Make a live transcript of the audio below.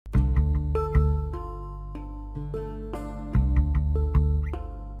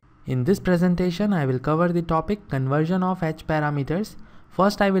In this presentation, I will cover the topic conversion of H parameters.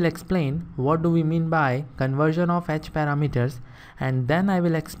 First, I will explain what do we mean by conversion of H parameters, and then I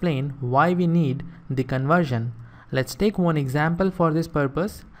will explain why we need the conversion. Let's take one example for this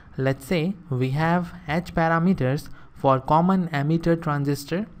purpose. Let's say we have H parameters for common emitter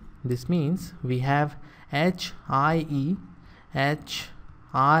transistor. This means we have HIE,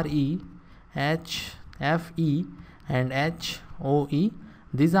 HRE, HFE and HOE.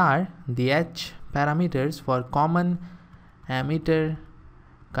 These are the H parameters for common emitter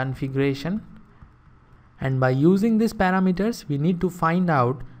configuration, and by using these parameters we need to find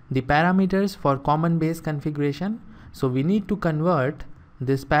out the parameters for common base configuration. So we need to convert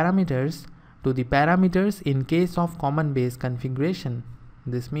these parameters to the parameters in case of common base configuration.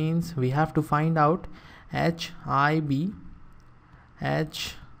 This means we have to find out HIB,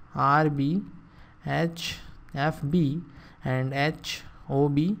 HRB, HFB and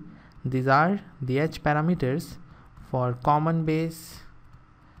HOB. These are the H parameters for common base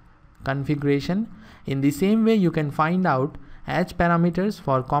configuration. In the same way, you can find out H parameters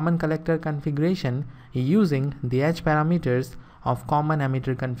for common collector configuration using the H parameters of common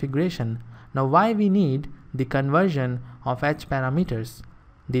emitter configuration. Now, why we need the conversion of H parameters?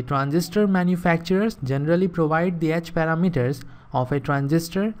 The transistor manufacturers generally provide the H parameters of a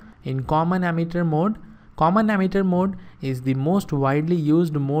transistor in common emitter mode. Common emitter mode is the most widely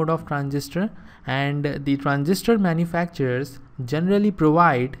used mode of transistor, and the transistor manufacturers generally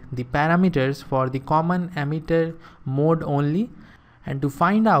provide the parameters for the common emitter mode only. And to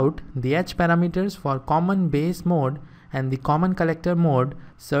find out the H parameters for common base mode and the common collector mode,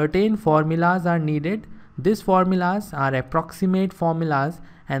 certain formulas are needed. These formulas are approximate formulas,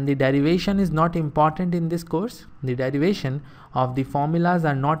 and the derivation is not important in this course. The derivation of the formulas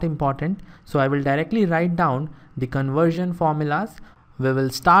are not important, so I will directly write down the conversion formulas. We will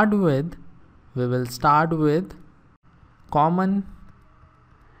start with common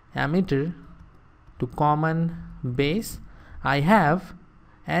emitter to common base. I have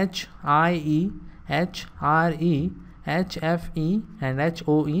HIE, HRE, HFE and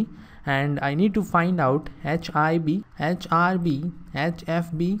HOE, and I need to find out HIB, HRB,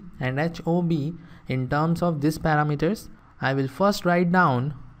 HFB and HOB in terms of these parameters. I will first write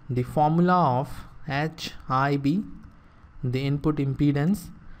down the formula of HIB, the input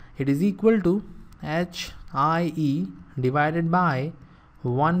impedance. It is equal to HIE divided by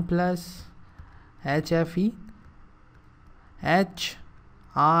 1 plus HFE. HRB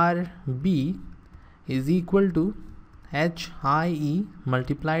is equal to HIE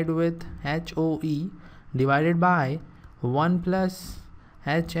multiplied with HOE divided by 1 plus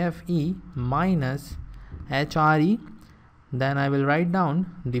HFE minus HRE. Then I will write down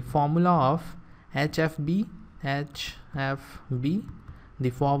the formula of HFB, the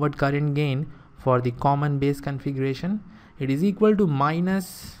forward current gain for the common base configuration. It is equal to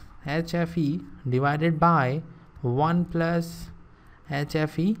minus HFE divided by 1 plus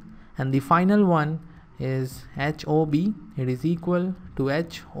HFE, and the final one is HOB. It is equal to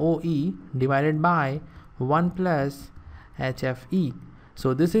HOE divided by 1 plus HFE.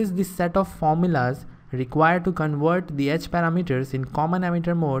 So this is the set of formulas required to convert the H parameters in common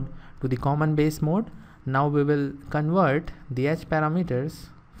emitter mode to the common base mode. Now we will convert the H parameters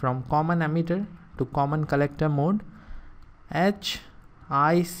from common emitter to common collector mode.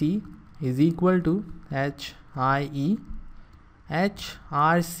 HIC is equal to HIE,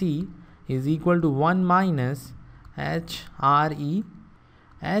 HRC is equal to 1 minus HRE,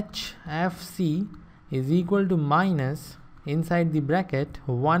 HFC is equal to minus inside the bracket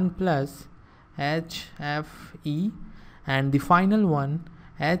 1 plus HFE, and the final one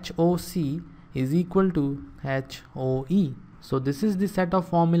HOC is equal to HOE. So this is the set of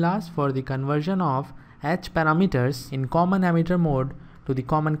formulas for the conversion of H parameters in common emitter mode to the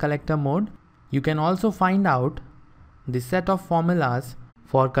common collector mode. You can also find out the set of formulas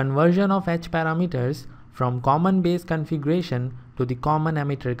for conversion of H parameters from common base configuration to the common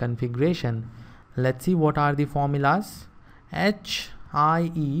emitter configuration. Let's see what are the formulas.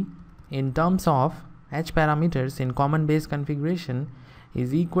 HIE in terms of H parameters in common base configuration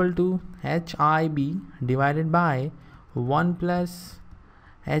is equal to HIB divided by 1 plus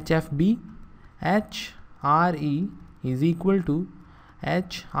HFB. HRE is equal to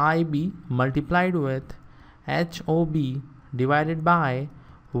HIB multiplied with HOB divided by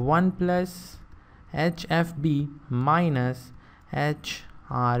 1 plus HFB minus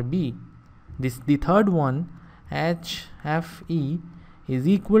HRB. The third one, HFE, is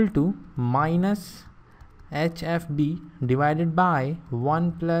equal to minus HFB divided by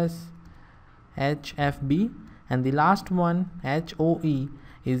 1 plus HFB, and the last one, HOE,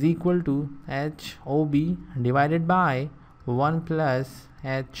 is equal to HOB divided by 1 plus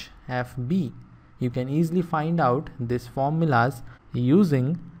HFB. You can easily find out these formulas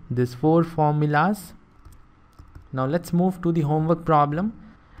using these 4 formulas. Now let's move to the homework problem.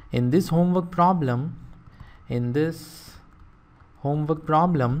 In this homework problem,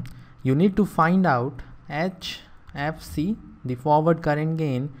 you need to find out HFC, the forward current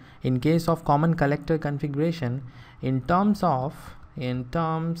gain in case of common collector configuration, in terms of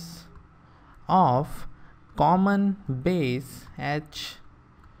common base H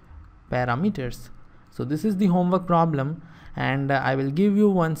parameters. So this is the homework problem, and I will give you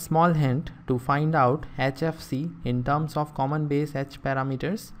one small hint to find out HFC in terms of common base H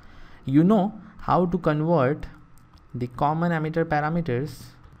parameters. You know how to convert the common emitter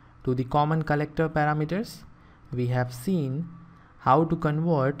parameters to the common collector parameters. We have seen how to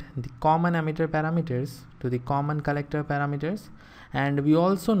convert the common emitter parameters to the common collector parameters, and we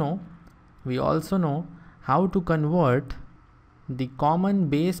also know how to convert the common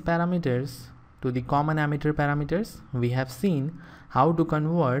base parameters to the common emitter parameters. We have seen how to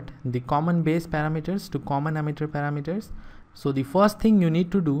convert the common base parameters to common emitter parameters. So the first thing you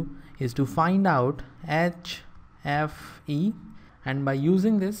need to do is to find out HFE, and by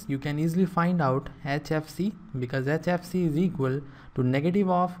using this you can easily find out HFC, because HFC is equal to negative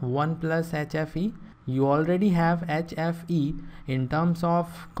of 1 plus HFE. You already have HFE in terms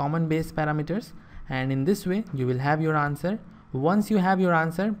of common base parameters, and in this way you will have your answer. Once you have your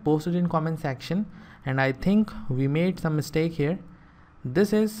answer, post it in comment section. And I think we made some mistake here.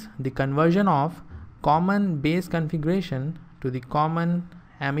 This is the conversion of common base configuration to the common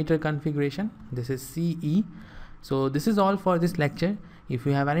emitter configuration. This is CE. So this is all for this lecture. If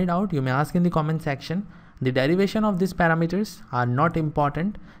you have any doubt, you may ask in the comment section. The derivation of these parameters are not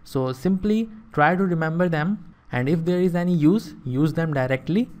important, so simply try to remember them, and if there is any use them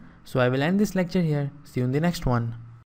directly. So I will end this lecture here. See you in the next one.